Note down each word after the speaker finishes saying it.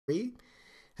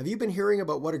Have you been hearing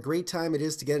about what a great time it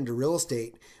is to get into real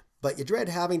estate, but you dread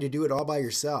having to do it all by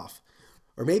yourself?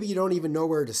 Or maybe you don't even know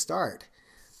where to start.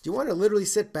 Do you want to literally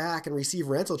sit back and receive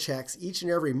rental checks each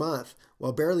and every month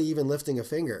while barely even lifting a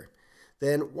finger?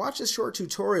 Then watch this short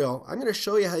tutorial. I'm going to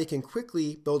show you how you can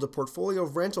quickly build a portfolio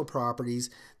of rental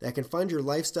properties that can fund your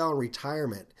lifestyle and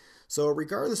retirement. So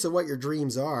regardless of what your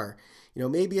dreams are,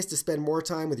 maybe it's to spend more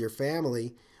time with your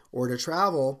family or to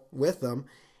travel with them,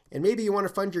 and maybe you want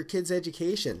to fund your kids'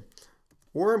 education.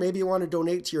 Or maybe you want to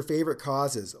donate to your favorite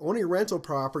causes. Owning rental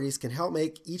properties can help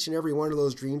make each and every one of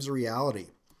those dreams a reality.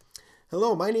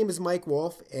 Hello, my name is Mike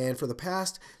Wolf, and for the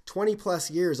past 20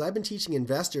 plus years, I've been teaching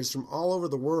investors from all over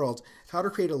the world how to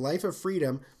create a life of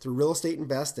freedom through real estate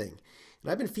investing.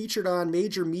 And I've been featured on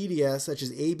major media such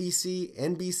as ABC,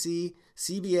 NBC,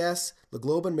 CBS, the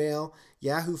Globe and Mail,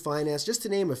 Yahoo Finance, just to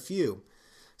name a few.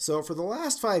 So for the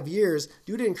last 5 years,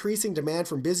 due to increasing demand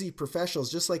from busy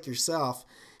professionals just like yourself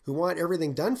who want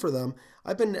everything done for them,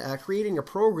 I've been creating a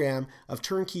program of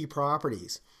turnkey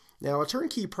properties. Now, a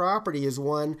turnkey property is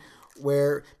one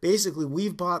where basically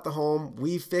we've bought the home,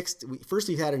 first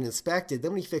we've had it inspected,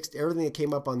 then we fixed everything that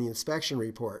came up on the inspection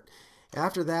report.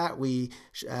 After that, we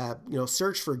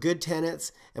search for good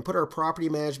tenants and put our property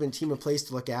management team in place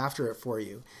to look after it for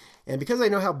you. And because I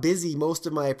know how busy most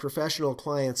of my professional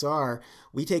clients are,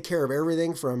 we take care of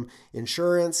everything from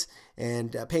insurance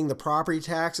and paying the property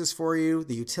taxes for you,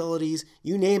 the utilities,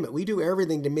 you name it. We do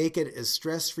everything to make it as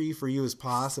stress-free for you as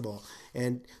possible,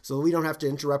 and so we don't have to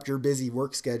interrupt your busy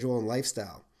work schedule and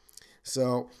lifestyle.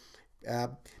 So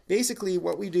basically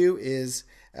what we do is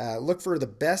look for the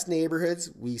best neighborhoods.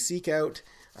 We seek out,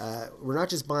 we're not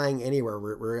just buying anywhere.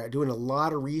 We're doing a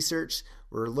lot of research.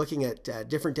 We're looking at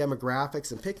different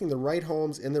demographics and picking the right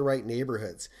homes in the right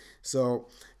neighborhoods. So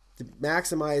that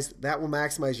will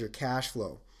maximize your cash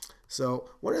flow. So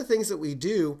one of the things that we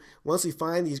do once we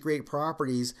find these great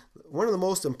properties, one of the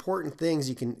most important things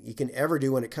you can ever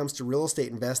do when it comes to real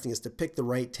estate investing is to pick the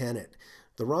right tenant.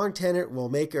 The wrong tenant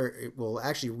will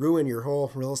actually ruin your whole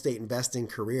real estate investing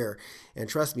career. And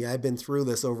trust me, I've been through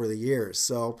this over the years.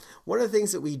 So one of the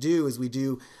things that we do is we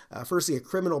do firstly a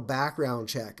criminal background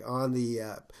check on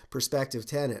the prospective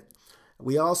tenant.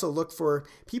 We also look for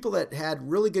people that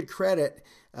had really good credit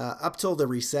up till the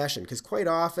recession, because quite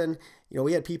often,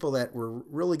 we had people that were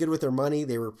really good with their money.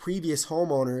 They were previous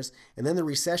homeowners, and then the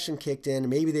recession kicked in, and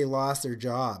maybe they lost their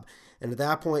job. And at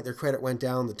that point, their credit went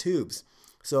down the tubes.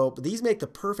 So these make the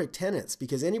perfect tenants,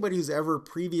 because anybody who's ever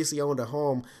previously owned a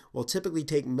home will typically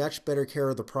take much better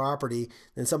care of the property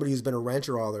than somebody who's been a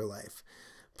renter all their life.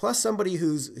 Plus somebody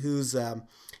who's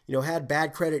had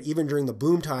bad credit even during the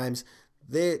boom times,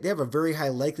 they have a very high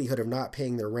likelihood of not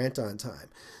paying their rent on time.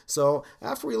 So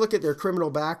after we look at their criminal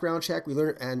background check, we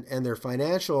learn and their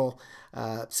financial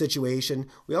situation,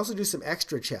 we also do some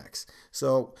extra checks.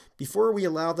 So before we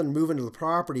allow them to move into the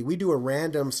property, we do a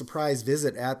random surprise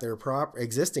visit at their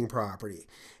existing property.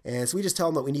 And so we just tell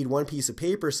them that we need one piece of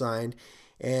paper signed,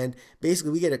 and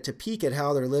basically we get it to peek at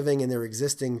how they're living in their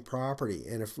existing property.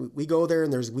 And if we go there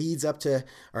and there's weeds up to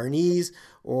our knees,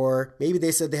 or maybe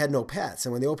they said they had no pets,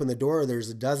 and when they open the door,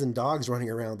 there's a dozen dogs running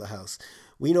around the house,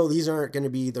 we know these aren't going to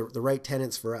be the right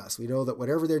tenants for us. We know that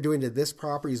whatever they're doing to this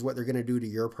property is what they're going to do to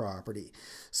your property.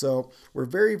 So we're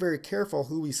very, very careful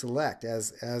who we select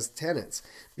as tenants,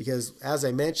 because as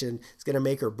I mentioned, it's going to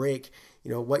make or break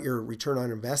what your return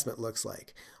on investment looks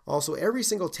like. Also, every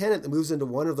single tenant that moves into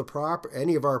one of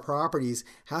any of our properties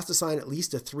has to sign at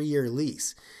least a 3-year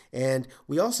lease. And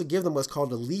we also give them what's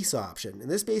called a lease option.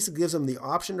 And this basically gives them the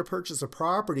option to purchase a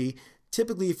property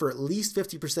typically for at least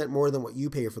 50% more than what you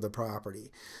pay for the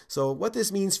property. So what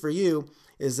this means for you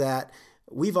is that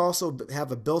we've also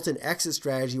have a built-in exit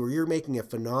strategy where you're making a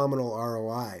phenomenal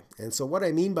ROI. And so what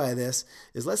I mean by this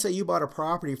is, let's say you bought a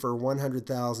property for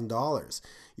 $100,000.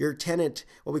 Your tenant,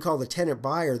 what we call the tenant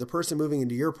buyer, the person moving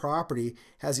into your property,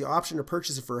 has the option to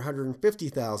purchase it for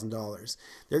 $150,000.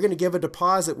 They're going to give a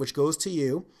deposit which goes to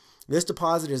you. This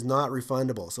deposit is not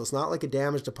refundable, so it's not like a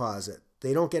damage deposit.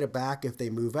 They don't get it back if they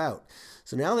move out.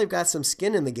 So now they've got some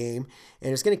skin in the game,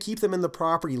 and it's going to keep them in the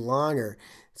property longer.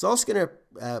 It's also going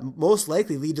to most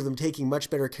likely lead to them taking much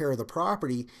better care of the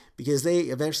property, because they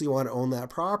eventually want to own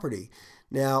that property.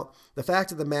 Now, the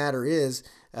fact of the matter is,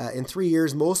 in 3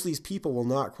 years, most of these people will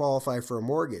not qualify for a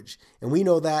mortgage. And we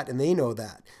know that, and they know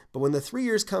that. But when the 3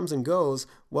 years comes and goes,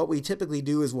 what we typically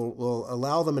do is we'll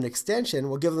allow them an extension.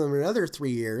 We'll give them another 3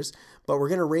 years. but we're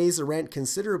going to raise the rent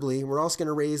considerably. And we're also going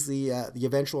to raise the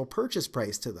eventual purchase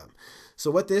price to them. So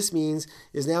what this means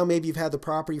is now maybe you've had the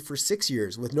property for 6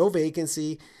 years with no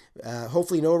vacancy,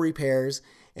 hopefully no repairs,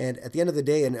 and at the end of the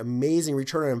day, an amazing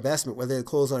return on investment, whether they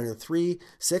close on it in 3,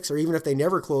 6, or even if they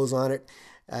never close on it.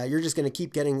 You're just going to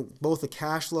keep getting both the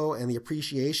cash flow and the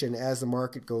appreciation as the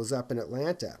market goes up in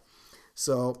Atlanta.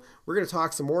 So we're going to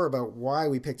talk some more about why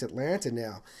we picked Atlanta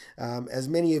now. As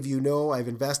many of you know, I've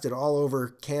invested all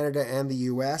over Canada and the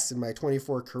US in my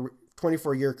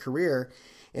 24-year career,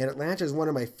 and Atlanta is one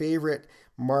of my favorite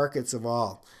markets of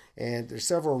all. And there's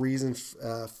several reasons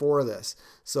for this.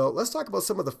 So let's talk about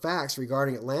some of the facts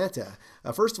regarding Atlanta.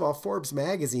 First of all, Forbes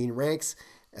magazine ranks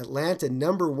Atlanta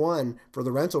 #1 for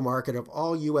the rental market of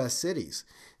all U.S. cities.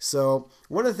 So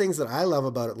one of the things that I love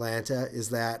about Atlanta is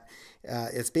that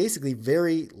it's basically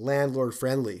very landlord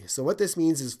friendly. So what this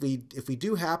means is if we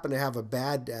do happen to have a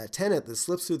bad tenant that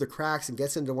slips through the cracks and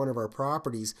gets into one of our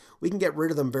properties, we can get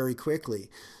rid of them very quickly.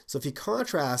 So if you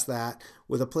contrast that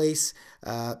with a place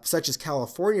such as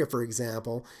California, for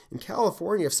example, in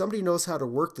California, if somebody knows how to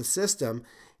work the system,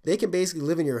 they can basically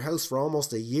live in your house for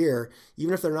almost a year,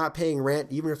 even if they're not paying rent,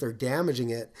 even if they're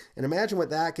damaging it. And imagine what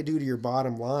that could do to your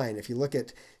bottom line if you look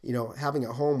at, having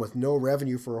a home with no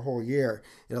revenue for a whole year.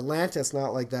 In Atlanta, it's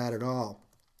not like that at all.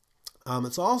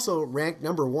 It's also ranked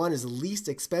 #1 as the least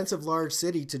expensive large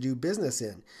city to do business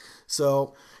in.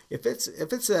 So if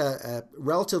it's a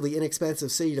relatively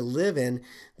inexpensive city to live in,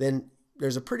 then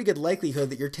there's a pretty good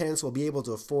likelihood that your tenants will be able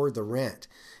to afford the rent.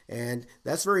 And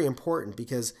that's very important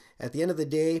because at the end of the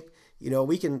day,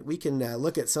 we can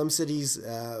look at some cities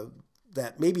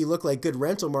that maybe look like good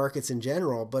rental markets in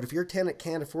general, but if your tenant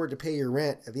can't afford to pay your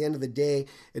rent, at the end of the day,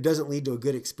 it doesn't lead to a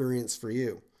good experience for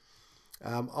you.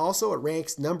 Also, it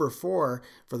ranks #4 for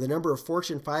the number of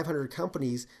Fortune 500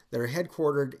 companies that are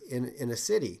headquartered in a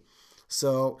city.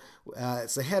 So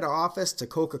it's the head office to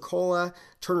Coca-Cola,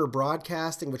 Turner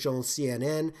Broadcasting, which owns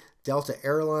CNN, Delta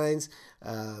Airlines,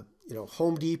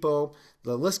 Home Depot.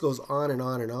 The list goes on and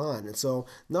on and on. And so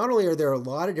not only are there a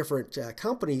lot of different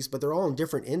companies, but they're all in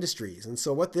different industries. And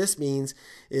so what this means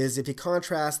is if you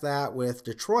contrast that with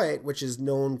Detroit, which is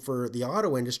known for the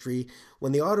auto industry,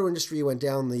 when the auto industry went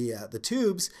down the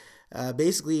tubes,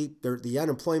 basically the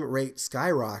unemployment rate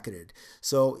skyrocketed.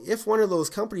 So if one of those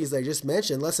companies that I just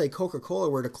mentioned, let's say Coca-Cola,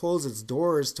 were to close its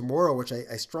doors tomorrow, which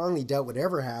I strongly doubt would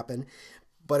ever happen,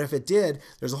 but if it did,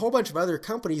 there's a whole bunch of other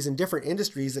companies in different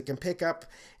industries that can pick up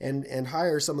and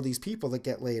hire some of these people that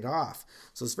get laid off.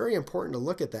 So it's very important to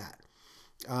look at that.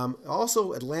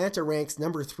 Also, Atlanta ranks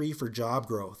 #3 for job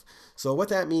growth. So what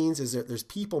that means is that there's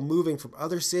people moving from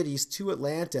other cities to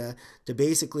Atlanta to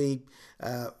basically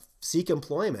seek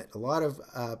employment. A lot of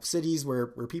cities where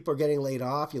people are getting laid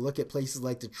off, you look at places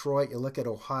like Detroit, you look at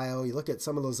Ohio, you look at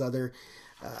some of those other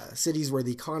cities where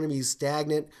the economy is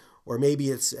stagnant, or maybe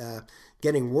it's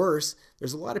getting worse.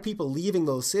 There's a lot of people leaving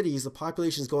those cities. The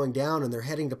population is going down and they're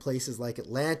heading to places like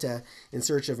Atlanta in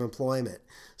search of employment.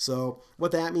 So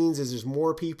what that means is there's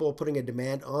more people putting a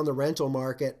demand on the rental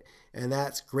market, and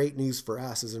that's great news for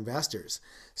us as investors.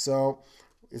 So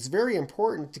it's very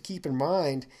important to keep in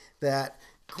mind that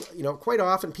quite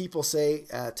often people say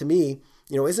to me,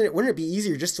 wouldn't it be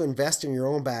easier just to invest in your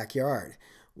own backyard?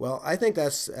 Well, I think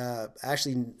that's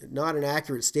actually not an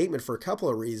accurate statement for a couple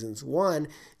of reasons. One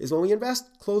is when we invest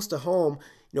close to home,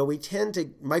 we tend to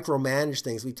micromanage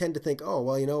things. We tend to think, oh,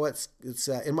 well, it's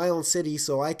in my own city,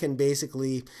 so I can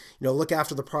basically, look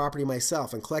after the property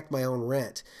myself and collect my own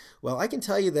rent. Well, I can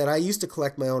tell you that I used to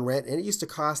collect my own rent, and it used to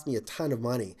cost me a ton of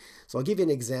money. So I'll give you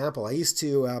an example. I used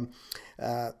to,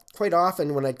 quite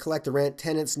often when I'd collect the rent,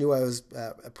 tenants knew I was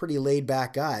a pretty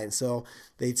laid-back guy. And so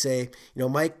they'd say,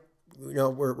 Mike,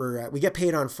 we get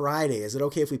paid on Friday. Is it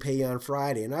okay if we pay you on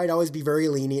Friday? And I'd always be very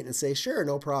lenient and say, sure,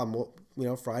 no problem.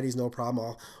 Well, Friday's no problem.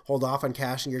 I'll hold off on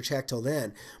cashing your check till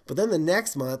then. But then the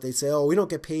next month they'd say, oh, we don't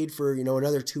get paid for,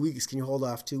 another 2 weeks. Can you hold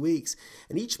off 2 weeks?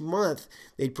 And each month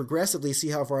they'd progressively see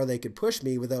how far they could push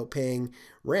me without paying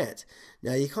rent.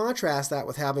 Now you contrast that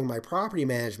with having my property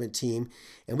management team,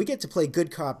 and we get to play good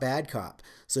cop, bad cop.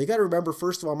 So you got to remember,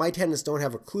 first of all, my tenants don't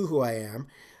have a clue who I am.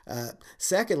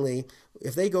 Secondly,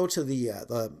 if they go to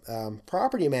the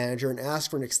property manager and ask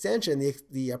for an extension,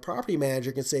 the property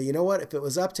manager can say, you know what, if it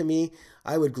was up to me,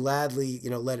 I would gladly,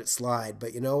 let it slide.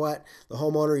 But you know what, the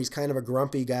homeowner, he's kind of a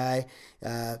grumpy guy.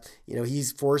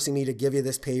 He's forcing me to give you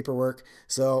this paperwork.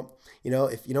 So,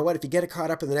 if you get it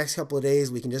caught up in the next couple of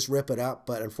days, we can just rip it up.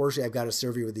 But unfortunately, I've got to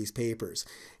serve you with these papers.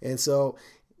 And so,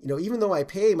 even though I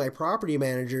pay my property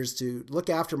managers to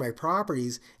look after my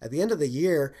properties, at the end of the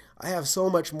year, I have so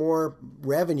much more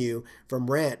revenue from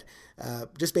rent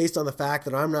just based on the fact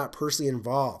that I'm not personally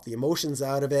involved. The emotion's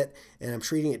out of it, and I'm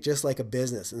treating it just like a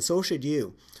business, and so should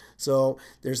you. So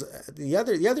there's the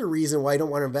other reason why you don't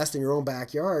want to invest in your own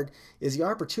backyard is the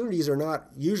opportunities are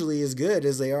not usually as good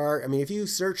as they are. I mean, if you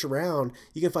search around,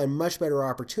 you can find much better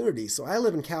opportunities. So I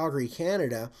live in Calgary,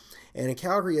 Canada, and in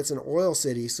Calgary it's an oil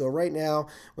city. So right now,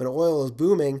 when oil is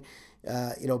booming,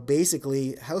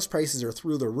 basically house prices are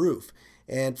through the roof.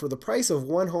 And for the price of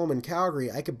one home in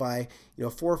Calgary, I could buy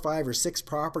 4, 5, or 6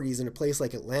 properties in a place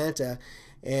like Atlanta.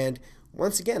 And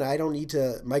once again, I don't need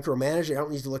to micromanage it. I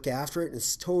don't need to look after it.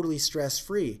 It's totally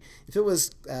stress-free. If it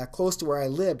was close to where I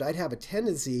lived, I'd have a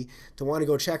tendency to want to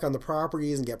go check on the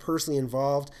properties and get personally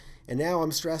involved. And now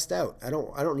I'm stressed out. I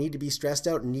don't need to be stressed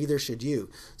out, and neither should you.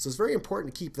 So it's very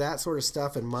important to keep that sort of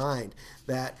stuff in mind,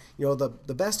 that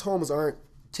the best homes aren't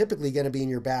typically going to be in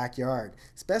your backyard.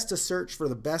 It's best to search for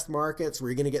the best markets where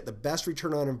you're going to get the best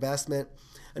return on investment.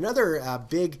 Another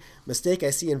big mistake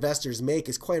I see investors make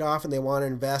is quite often they want to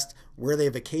invest where they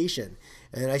vacation.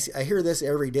 And I hear this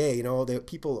every day, the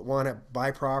people that want to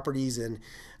buy properties in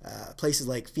places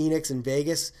like Phoenix and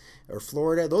Vegas or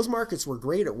Florida. Those markets were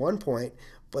great at one point,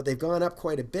 but they've gone up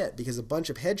quite a bit because a bunch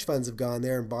of hedge funds have gone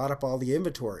there and bought up all the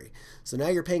inventory. So now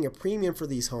you're paying a premium for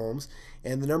these homes,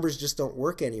 and the numbers just don't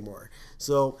work anymore.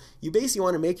 So you basically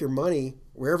want to make your money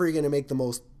wherever you're going to make the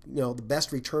most, the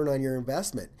best return on your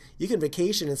investment. You can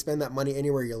vacation and spend that money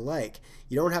anywhere you like.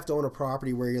 You don't have to own a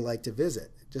property where you like to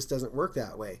visit. It just doesn't work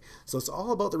that way. So it's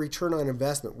all about the return on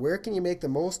investment. Where can you make the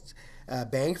most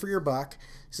bang for your buck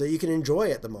so you can enjoy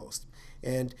it the most?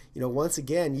 And once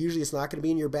again, usually it's not going to be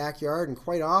in your backyard, and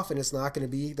quite often it's not going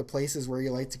to be the places where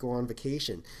you like to go on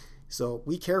vacation. So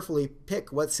we carefully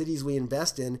pick what cities we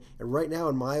invest in, and right now,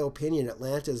 in my opinion,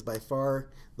 Atlanta is by far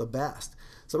the best.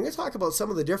 So I'm going to talk about some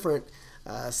of the different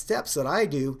steps that I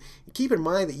do. Keep in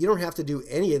mind that you don't have to do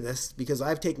any of this because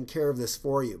I've taken care of this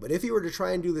for you. But if you were to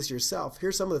try and do this yourself,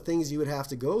 here's some of the things you would have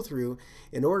to go through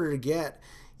in order to get,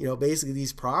 basically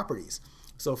these properties.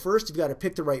 So first, you've got to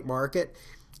pick the right market.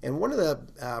 And one of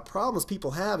the problems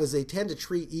people have is they tend to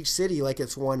treat each city like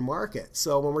it's one market.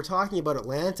 So when we're talking about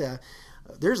Atlanta,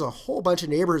 there's a whole bunch of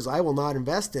neighborhoods I will not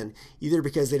invest in, either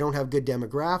because they don't have good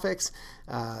demographics,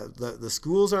 the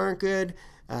schools aren't good,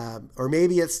 or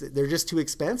maybe they're just too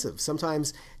expensive.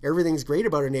 Sometimes everything's great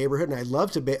about a neighborhood, and I'd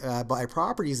love to buy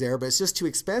properties there, but it's just too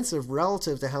expensive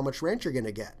relative to how much rent you're going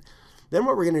to get. Then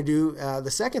what we're going to do,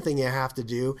 the second thing you have to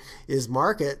do is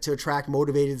market to attract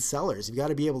motivated sellers. You've got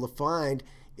to be able to find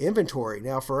inventory.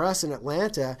 Now, for us in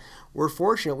Atlanta, we're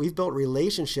fortunate. We've built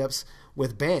relationships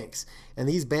with banks, and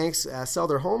these banks sell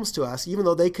their homes to us, even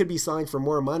though they could be selling for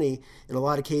more money in a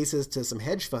lot of cases to some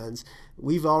hedge funds.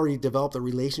 We've already developed the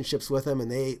relationships with them, and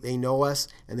they know us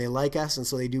and they like us, and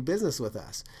so they do business with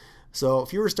us. So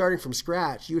if you were starting from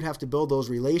scratch, you'd have to build those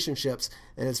relationships,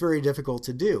 and it's very difficult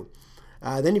to do.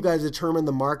 Then you've got to determine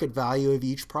the market value of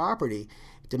each property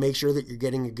to make sure that you're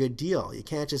getting a good deal. You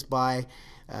can't just buy,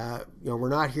 we're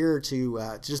not here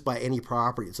to just buy any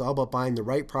property. It's all about buying the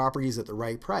right properties at the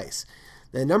right price.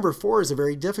 Then number 4 is a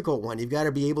very difficult one. You've got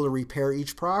to be able to repair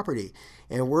each property.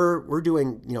 And we're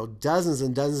doing dozens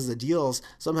and dozens of deals,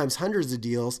 sometimes hundreds of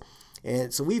deals.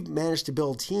 And so we've managed to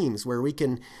build teams where we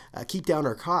can keep down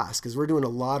our costs because we're doing a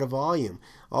lot of volume.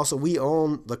 Also, we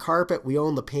own the carpet, we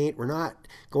own the paint. We're not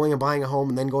going and buying a home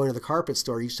and then going to the carpet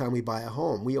store each time we buy a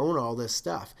home. We own all this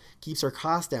stuff. Keeps our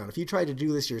costs down. If you tried to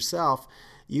do this yourself,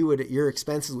 your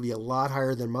expenses would be a lot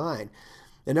higher than mine.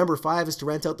 And number 5 is to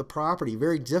rent out the property.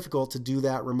 Very difficult to do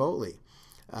that remotely.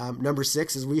 Number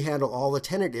 6 is we handle all the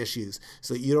tenant issues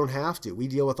so that you don't have to. We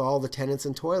deal with all the tenants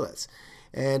and toilets.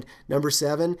 And number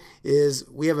 7 is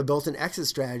we have a built-in exit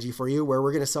strategy for you where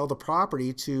we're going to sell the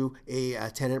property to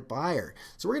a tenant buyer.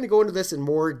 So we're going to go into this in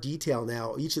more detail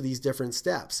now, each of these different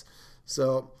steps.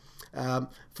 So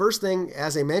first thing,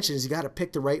 as I mentioned, is you got to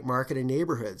pick the right market and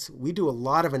neighborhoods. We do a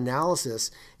lot of analysis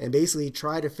and basically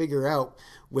try to figure out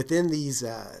within these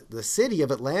the city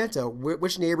of Atlanta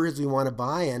which neighborhoods we want to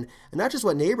buy in, and not just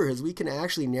what neighborhoods. We can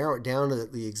actually narrow it down to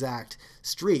the exact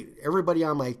street. Everybody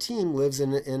on my team lives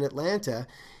in Atlanta,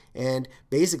 and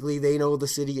basically they know the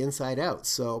city inside out.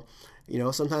 So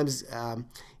sometimes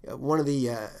one of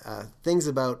the things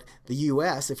about the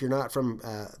U.S., if you're not from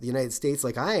the United States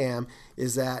like I am,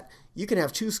 is that you can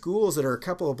have 2 schools that are a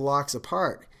couple of blocks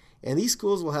apart. And these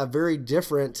schools will have very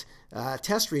different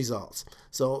test results.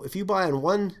 So if you buy on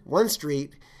one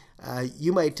street,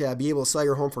 you might be able to sell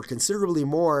your home for considerably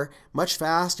more, much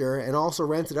faster, and also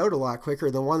rent it out a lot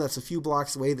quicker than one that's a few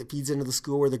blocks away that feeds into the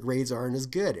school where the grades aren't as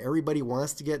good. Everybody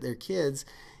wants to get their kids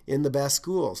in the best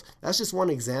schools. That's just one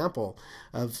example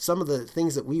of some of the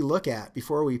things that we look at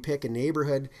before we pick a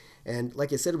neighborhood. And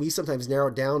like I said, we sometimes narrow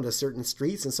it down to certain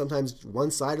streets, and sometimes one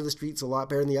side of the street's a lot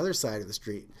better than the other side of the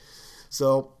street.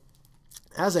 So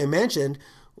as I mentioned,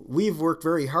 we've worked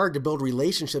very hard to build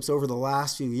relationships over the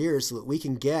last few years so that we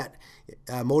can get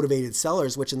motivated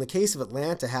sellers, which in the case of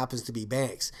Atlanta happens to be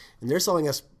banks. And they're selling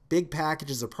us big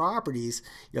packages of properties,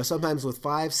 sometimes with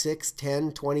 5, 6,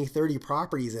 10, 20, 30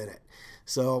 properties in it.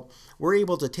 So we're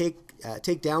able to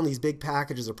take down these big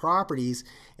packages of properties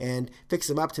and fix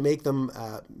them up to make them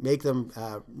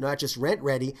not just rent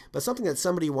ready, but something that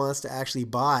somebody wants to actually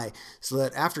buy, so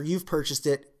that after you've purchased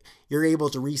it, you're able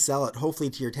to resell it, hopefully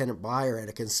to your tenant buyer at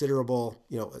a considerable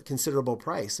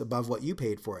price above what you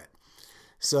paid for it.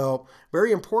 So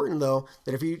very important though,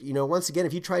 that if you, once again,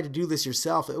 if you try to do this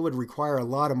yourself, it would require a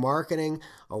lot of marketing,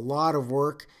 a lot of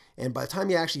work. And by the time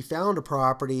you actually found a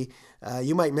property,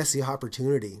 you might miss the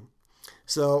opportunity.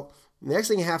 So the next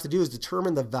thing you have to do is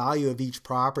determine the value of each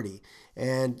property.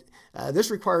 And this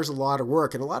requires a lot of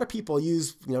work. And a lot of people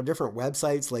use, different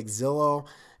websites like Zillow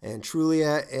and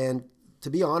Trulia, and to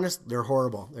be honest, they're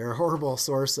horrible. They're a horrible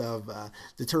source of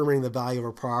determining the value of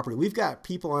a property. We've got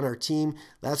people on our team,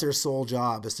 that's their sole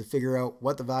job, is to figure out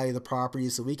what the value of the property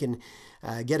is so we can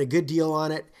get a good deal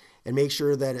on it and make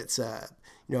sure that it's,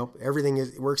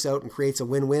 everything works out and creates a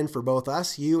win-win for both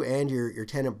us, you, and your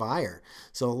tenant buyer.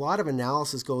 So a lot of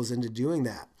analysis goes into doing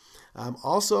that.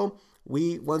 Also,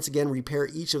 we once again repair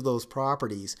each of those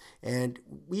properties, and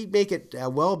we make it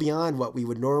well beyond what we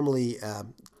would normally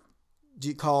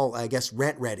call, I guess,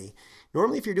 rent ready.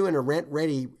 Normally, if you're doing a rent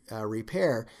ready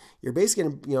repair, you're basically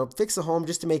going to fix the home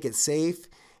just to make it safe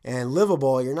and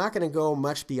livable. You're not going to go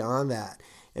much beyond that.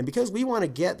 And because we want to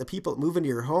get the people that move into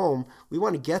your home, we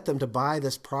want to get them to buy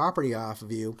this property off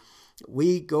of you,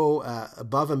 we go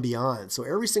above and beyond. So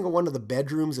every single one of the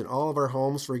bedrooms in all of our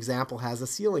homes, for example, has a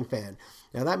ceiling fan.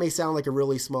 Now that may sound like a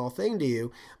really small thing to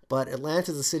you, but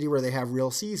Atlanta is a city where they have real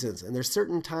seasons. And there's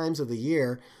certain times of the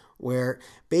year where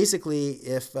basically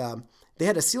if they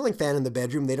had a ceiling fan in the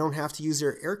bedroom, they don't have to use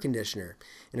their air conditioner.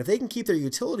 And if they can keep their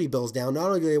utility bills down, not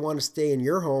only do they want to stay in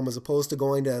your home as opposed to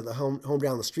going to the home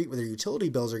down the street where their utility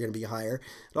bills are going to be higher,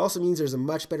 it also means there's a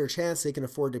much better chance they can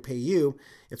afford to pay you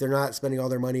if they're not spending all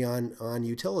their money on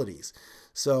utilities.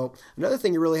 So another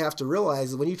thing you really have to realize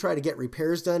is when you try to get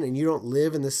repairs done and you don't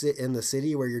live in the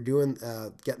city where you're doing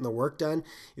getting the work done,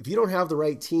 if you don't have the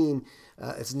right team,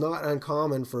 it's not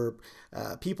uncommon for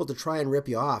people to try and rip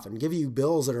you off and give you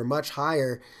bills that are much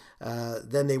higher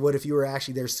than they would if you were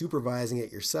actually there supervising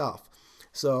it yourself.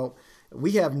 So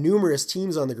we have numerous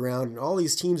teams on the ground, and all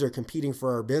these teams are competing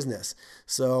for our business.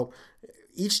 So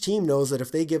each team knows that if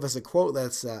they give us a quote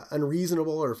that's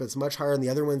unreasonable, or if it's much higher than the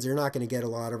other ones, they're not going to get a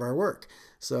lot of our work.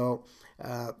 So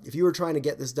if you were trying to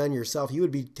get this done yourself, you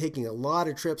would be taking a lot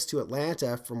of trips to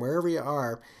Atlanta from wherever you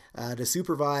are to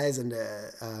supervise and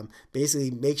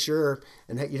basically make sure,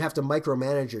 and you'd have to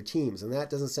micromanage your teams. And that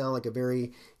doesn't sound like a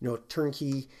very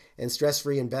turnkey and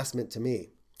stress-free investment to me.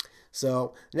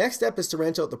 So next step is to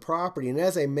rent out the property. And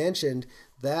as I mentioned,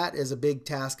 that is a big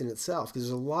task in itself, because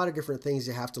there's a lot of different things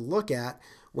you have to look at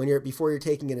before you're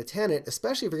taking in a tenant,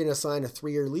 especially if you're going to sign a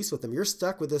 3-year lease with them. You're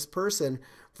stuck with this person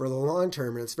for the long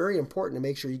term, and it's very important to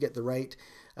make sure you get the right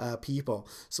people.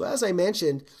 So as I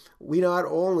mentioned, we not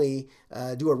only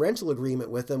do a rental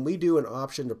agreement with them, we do an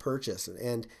option to purchase.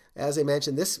 And as I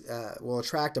mentioned, this will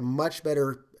attract a much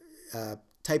better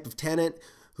type of tenant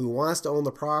who wants to own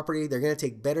the property. They're going to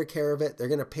take better care of it. They're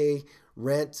going to pay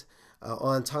rent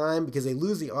on time, because they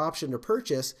lose the option to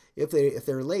purchase if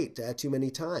they're late too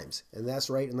many times. And that's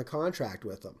right in the contract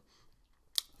with them.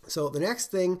 So the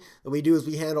next thing that we do is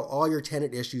we handle all your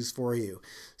tenant issues for you.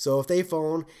 So if they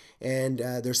phone and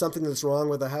there's something that's wrong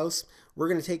with the house, we're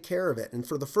going to take care of it. And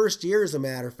for the first year, as a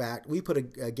matter of fact, we put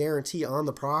a guarantee on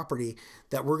the property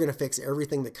that we're going to fix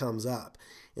everything that comes up.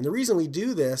 And the reason we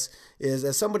do this is,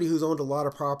 as somebody who's owned a lot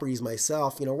of properties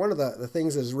myself, one of the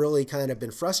things that's really kind of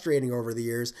been frustrating over the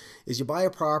years is you buy a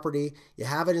property, you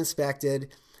have it inspected,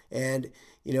 and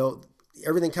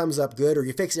everything comes up good, or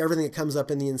you fix everything that comes up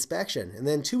in the inspection. And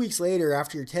then 2 weeks later,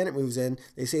 after your tenant moves in,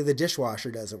 they say the dishwasher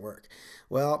doesn't work.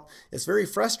 Well, it's very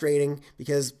frustrating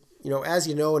because, as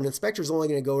you know, an inspector is only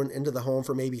going to go into the home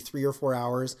for maybe 3 or 4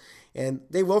 hours. And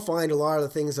they will find a lot of the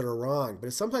things that are wrong, but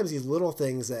it's sometimes these little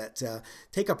things that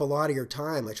take up a lot of your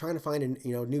time, like trying to find a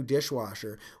new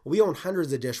dishwasher. Well, we own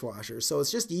hundreds of dishwashers, so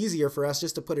it's just easier for us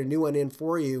just to put a new one in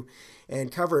for you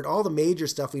and cover it. All the major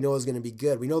stuff we know is going to be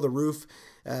good. We know the roof.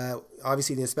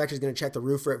 Obviously, the inspector is going to check the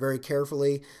roof for it very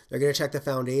carefully. They're going to check the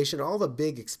foundation. All the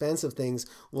big expensive things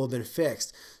will have been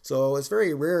fixed. So it's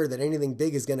very rare that anything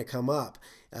big is going to come up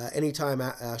anytime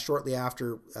shortly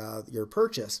after your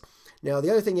purchase. Now,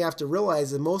 the other thing you have to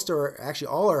realize is actually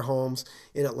all our homes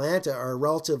in Atlanta are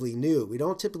relatively new. We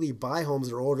don't typically buy homes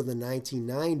that are older than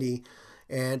 1990.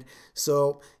 And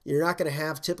so you're not going to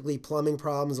have typically plumbing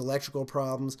problems, electrical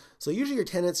problems. So usually your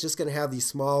tenant's just going to have these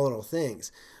small little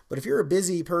things. But if you're a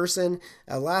busy person,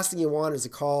 last thing you want is a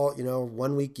call,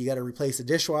 1 week you got to replace a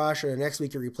dishwasher, the next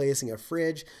week you're replacing a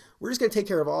fridge. We're just going to take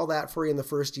care of all that for you in the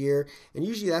first year. And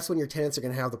usually that's when your tenants are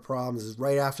going to have the problems, is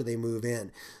right after they move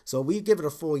in. So we give it a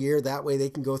full year. That way they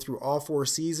can go through all 4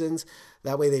 seasons.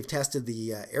 That way they've tested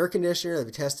the air conditioner,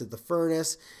 they've tested the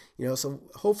furnace. So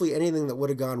hopefully anything that would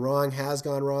have gone wrong has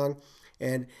gone wrong.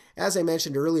 And as I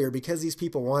mentioned earlier, because these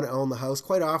people want to own the house,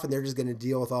 quite often they're just going to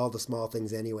deal with all the small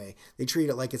things anyway. They treat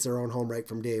it like it's their own home right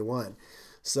from day one.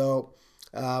 So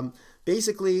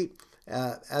basically,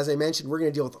 as I mentioned, we're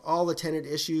going to deal with all the tenant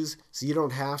issues so you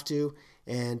don't have to.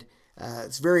 And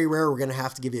it's very rare we're going to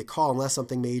have to give you a call unless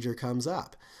something major comes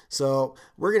up. So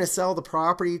we're going to sell the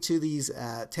property to these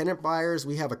tenant buyers.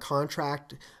 We have a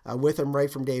contract with them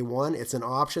right from day one. It's an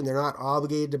option. They're not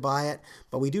obligated to buy it,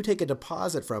 but we do take a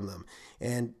deposit from them.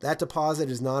 And that deposit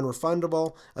is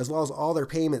non-refundable, as well as all their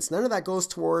payments. None of that goes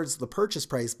towards the purchase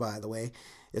price, by the way.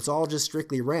 It's all just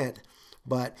strictly rent.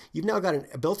 But you've now got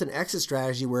a built-in exit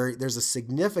strategy where there's a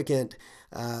significant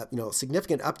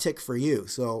uptick for you.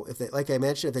 So if they, like I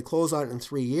mentioned, if they close on it in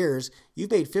 3 years,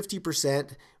 you've made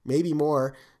 50%, maybe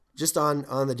more, just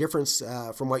on the difference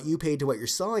from what you paid to what you're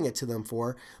selling it to them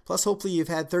for. Plus, hopefully, you've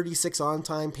had 36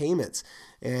 on-time payments.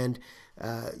 And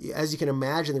as you can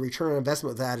imagine, the return on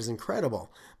investment with that is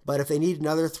incredible. But if they need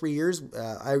another 3 years,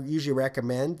 I usually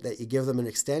recommend that you give them an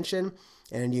extension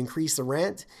and you increase the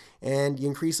rent and you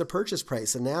increase the purchase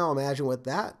price. And now imagine what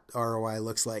that ROI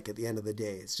looks like at the end of the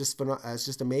day. It's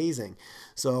just amazing.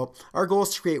 So our goal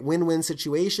is to create win-win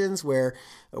situations where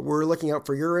we're looking out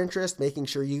for your interest, making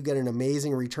sure you get an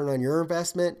amazing return on your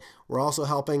investment. We're also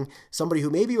helping somebody who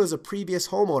maybe was a previous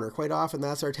homeowner. Quite often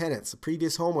that's our tenants, a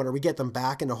previous homeowner. We get them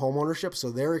back into homeownership,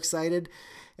 so they're excited.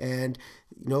 And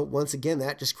once again,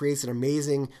 that just creates an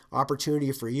amazing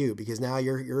opportunity for you because now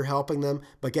you're helping them,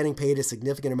 but getting paid a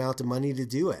significant amount of money to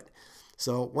do it.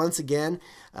 So once again,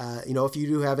 if you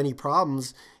do have any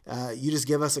problems, you just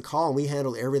give us a call and we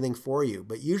handle everything for you.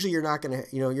 But usually you're not going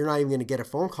to, you're not even going to get a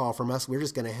phone call from us. We're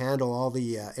just going to handle all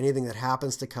the anything that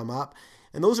happens to come up,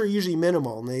 and those are usually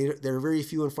minimal and they're very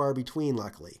few and far between,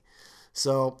 luckily.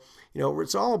 So,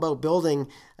 it's all about building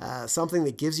something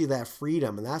that gives you that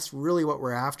freedom. And that's really what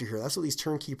we're after here. That's what these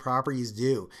turnkey properties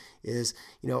do is,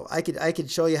 I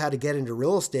could show you how to get into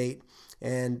real estate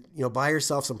and, buy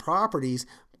yourself some properties.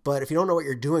 But if you don't know what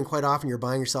you're doing, quite often you're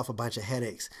buying yourself a bunch of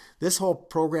headaches. This whole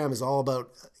program is all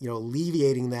about,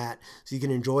 alleviating that so you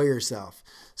can enjoy yourself.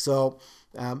 So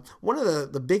one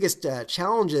of the biggest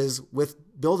challenges with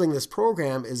building this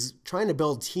program is trying to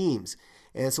build teams.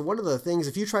 And so one of the things,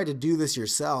 if you try to do this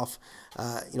yourself,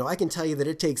 I can tell you that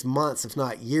it takes months, if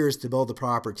not years, to build the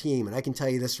proper team. And I can tell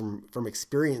you this from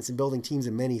experience in building teams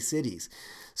in many cities.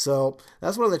 So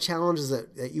that's one of the challenges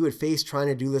that you would face trying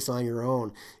to do this on your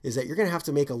own, is that you're going to have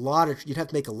to make you'd have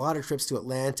to make a lot of trips to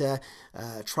Atlanta,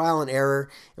 trial and error.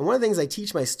 And one of the things I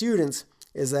teach my students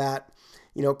is that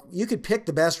you could pick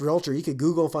the best realtor. You could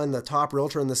Google, find the top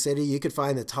realtor in the city. You could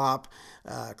find the top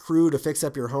crew to fix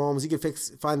up your homes. You could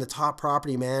find the top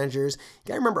property managers. You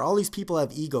got to remember, all these people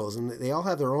have egos and they all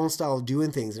have their own style of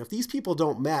doing things. And if these people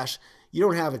don't mesh, you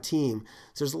don't have a team.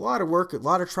 So there's a lot of work, a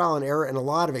lot of trial and error, and a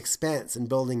lot of expense in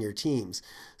building your teams.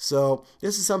 So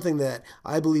this is something that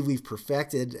I believe we've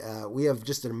perfected. We have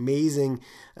just an amazing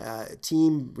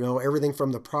team, everything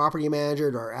from the property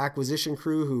manager to our acquisition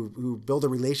crew who build the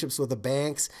relationships with the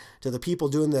banks to the people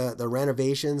doing the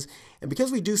renovations. And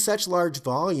because we do such large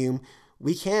volume,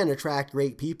 we can attract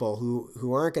great people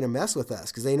who aren't going to mess with us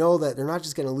because they know that they're not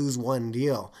just going to lose one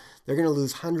deal. They're going to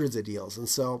lose hundreds of deals. And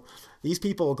so these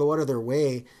people go out of their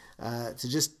way to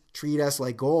just treat us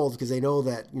like gold because they know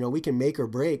that, we can make or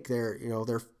break their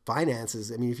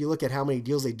finances. I mean, if you look at how many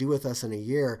deals they do with us in a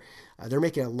year, they're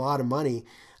making a lot of money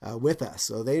with us.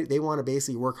 So they want to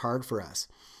basically work hard for us.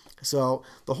 So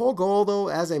the whole goal, though,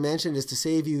 as I mentioned, is to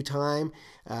save you time.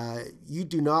 You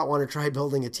do not want to try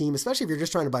building a team, especially if you're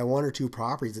just trying to buy 1 or 2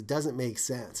 properties. It doesn't make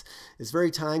sense. It's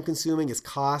very time consuming, it's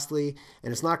costly,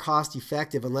 and it's not cost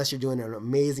effective unless you're doing an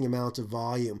amazing amount of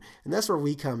volume. And that's where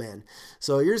we come in.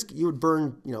 So you would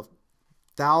burn,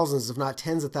 thousands, if not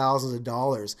tens of thousands of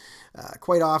dollars.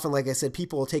 Quite often, like I said,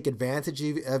 people will take advantage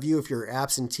of you if you're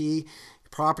absentee.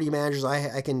 Property managers,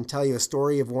 I can tell you a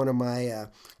story of one of my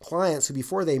clients who,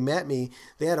 before they met me,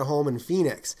 they had a home in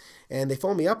Phoenix, and they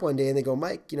phoned me up one day and they go,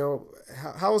 Mike,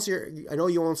 how's I know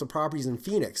you own some properties in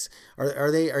Phoenix.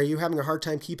 Are you having a hard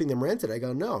time keeping them rented? I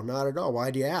go, no, not at all.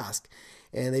 Why do you ask?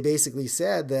 And they basically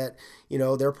said that,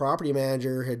 their property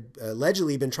manager had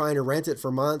allegedly been trying to rent it for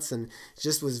months and it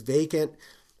just was vacant.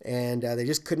 And they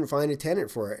just couldn't find a tenant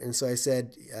for it. And so I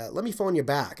said, let me phone you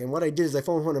back. And what I did is I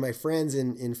phoned one of my friends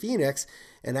in Phoenix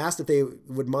and asked if they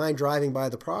would mind driving by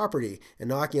the property and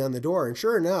knocking on the door. And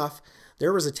sure enough,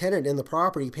 there was a tenant in the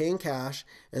property paying cash,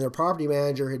 and their property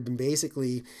manager had been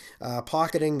basically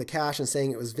pocketing the cash and saying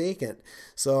it was vacant.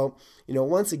 So,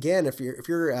 once again, if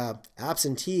you're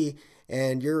absentee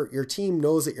and your team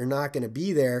knows that you're not going to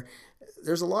be there,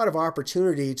 there's a lot of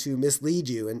opportunity to mislead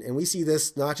you. And we see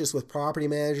this not just with property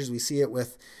managers, we see it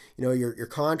with, your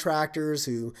contractors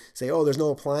who say, oh, there's no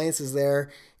appliances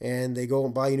there, and they go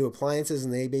and buy you new appliances,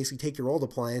 and they basically take your old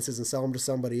appliances and sell them to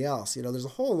somebody else. There's a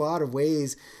whole lot of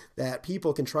ways that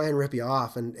people can try and rip you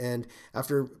off. And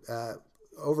after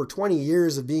over 20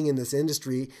 years of being in this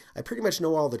industry, I pretty much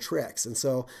know all the tricks. And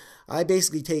so I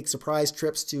basically take surprise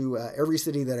trips to every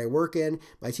city that I work in.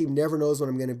 My team never knows when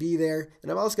I'm going to be there.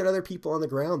 And I've also got other people on the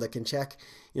ground that can check.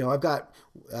 I've got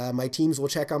my teams will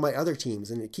check on my other teams,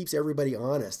 and it keeps everybody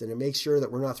honest, and it makes sure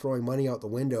that we're not throwing money out the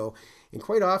window. And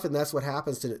quite often that's what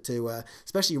happens to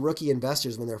especially rookie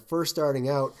investors when they're first starting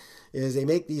out, is they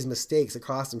make these mistakes that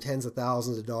cost them tens of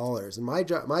thousands of dollars. And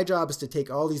my job is to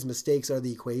take all these mistakes out of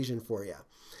the equation for you.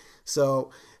 So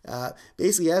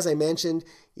basically, as I mentioned,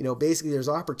 basically there's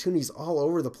opportunities all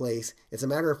over the place. It's a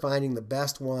matter of finding the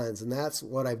best ones, and that's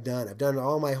what I've done. I've done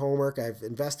all my homework. I've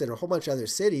invested in a whole bunch of other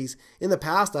cities. In the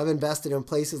past, I've invested in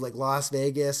places like Las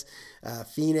Vegas,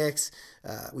 Phoenix.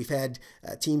 We've had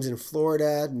teams in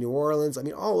Florida, New Orleans.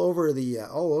 All over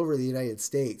the United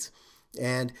States.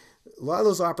 And a lot of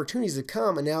those opportunities have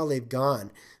come, and now they've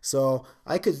gone. So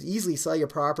I could easily sell you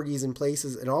properties in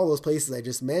places, in all those places I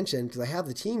just mentioned, because I have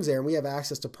the teams there and we have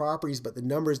access to properties, but the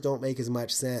numbers don't make as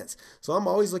much sense. So I'm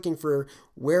always looking for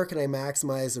where can I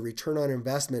maximize the return on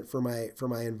investment for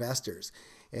my investors.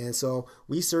 And so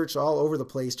we search all over the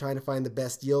place trying to find the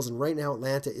best deals, and right now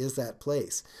Atlanta is that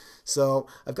place. So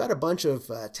I've got a bunch of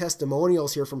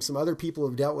testimonials here from some other people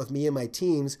who've dealt with me and my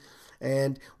teams,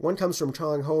 and one comes from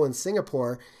Chong Ho in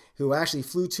Singapore, who actually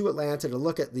flew to Atlanta to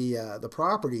look at the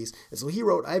properties. And so he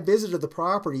wrote, I visited the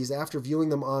properties after viewing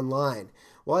them online.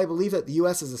 While I believe that the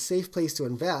U.S. is a safe place to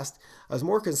invest, I was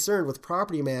more concerned with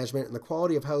property management and the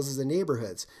quality of houses and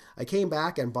neighborhoods. I came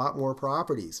back and bought more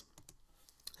properties.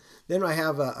 Then I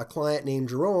have a client named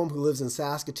Jerome who lives in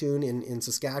Saskatoon in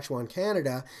Saskatchewan,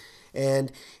 Canada.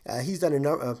 And he's done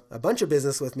a bunch of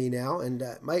business with me now. And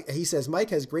he says, Mike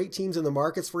has great teams in the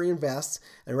markets where he invests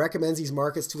and recommends these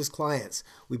markets to his clients.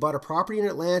 We bought a property in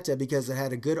Atlanta because it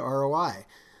had a good ROI.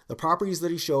 The properties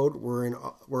that he showed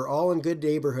were all in good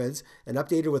neighborhoods and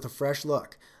updated with a fresh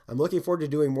look. I'm looking forward to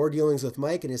doing more dealings with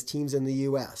Mike and his teams in the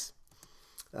U.S.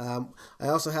 I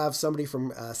also have somebody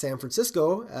from San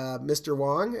Francisco, Mr.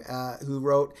 Wong, who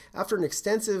wrote, after an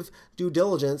extensive due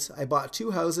diligence, I bought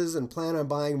 2 houses and plan on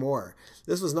buying more.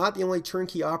 This was not the only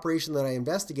turnkey operation that I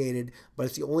investigated, but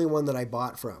it's the only one that I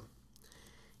bought from.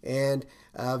 And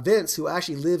Vince, who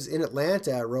actually lives in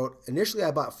Atlanta, wrote, initially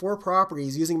I bought 4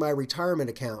 properties using my retirement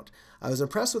account. I was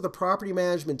impressed with the property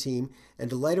management team and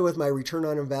delighted with my return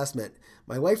on investment.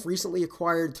 My wife recently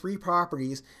acquired 3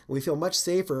 properties, and we feel much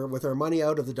safer with our money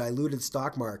out of the diluted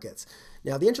stock markets.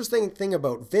 Now, the interesting thing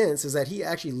about Vince is that he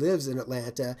actually lives in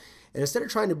Atlanta, and instead of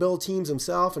trying to build teams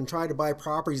himself and try to buy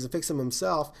properties and fix them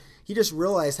himself, he just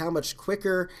realized how much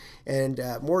quicker and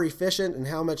more efficient and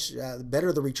how much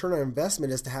better the return on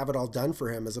investment is to have it all done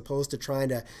for him, as opposed to trying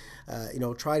to,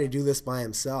 try to do this by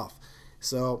himself.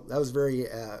 So that was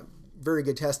very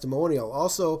good testimonial.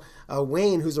 Also,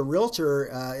 Wayne, who's a realtor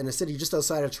in a city just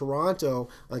outside of Toronto,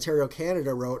 Ontario,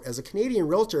 Canada, wrote, as a Canadian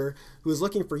realtor who is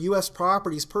looking for U.S.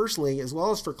 properties personally as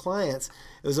well as for clients,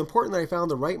 it was important that I found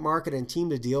the right market and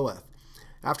team to deal with.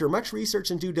 After much research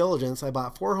and due diligence, I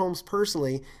bought 4 homes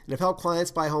personally and have helped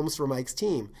clients buy homes for Mike's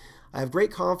team. I have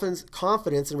great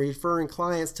confidence in referring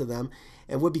clients to them,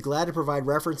 and would be glad to provide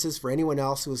references for anyone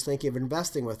else who is thinking of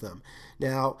investing with them.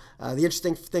 Now, the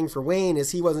interesting thing for Wayne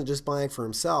is he wasn't just buying for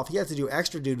himself. He had to do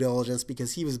extra due diligence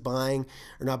because he was buying,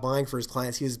 or not buying for his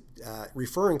clients, he was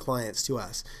referring clients to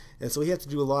us. And so he had to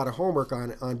do a lot of homework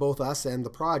on both us and the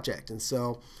project. And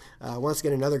so once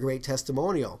again, another great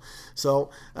testimonial. So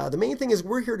the main thing is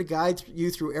we're here to guide you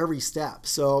through every step.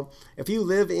 So if you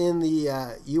live in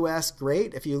the US,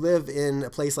 great. If you live in a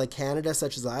place like Canada,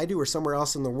 such as I do, or somewhere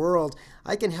else in the world,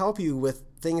 I can help you with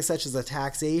things such as the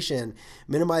taxation,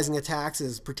 minimizing the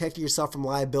taxes, protecting yourself from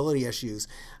liability issues.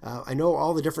 I know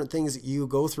all the different things that you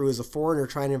go through as a foreigner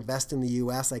trying to invest in the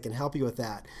U.S. I can help you with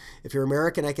that. If you're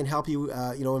American, I can help you,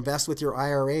 invest with your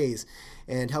IRAs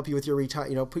and help you with your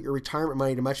put your retirement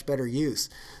money to much better use.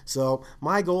 So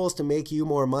my goal is to make you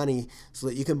more money so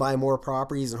that you can buy more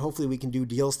properties, and hopefully we can do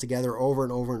deals together over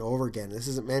and over and over again. This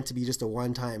isn't meant to be just a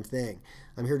one-time thing.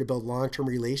 I'm here to build long-term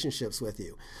relationships with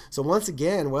you. So once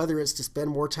again, whether it's to spend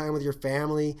more time with your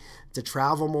family, to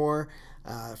travel more,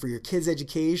 for your kids'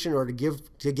 education, or to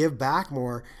give back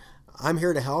more, I'm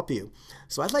here to help you.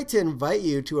 So I'd like to invite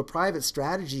you to a private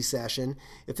strategy session.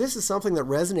 If this is something that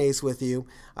resonates with you,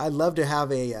 I'd love to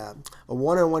have a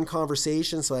one-on-one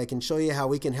conversation so I can show you how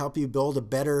we can help you build a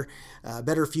better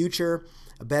future,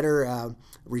 a better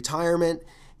retirement,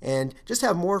 and just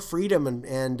have more freedom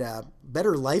and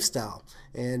better lifestyle.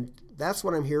 And that's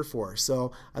what I'm here for.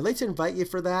 So I'd like to invite you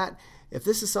for that. If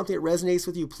this is something that resonates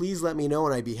with you, please let me know,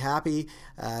 and I'd be happy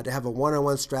to have a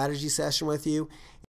one-on-one strategy session with you.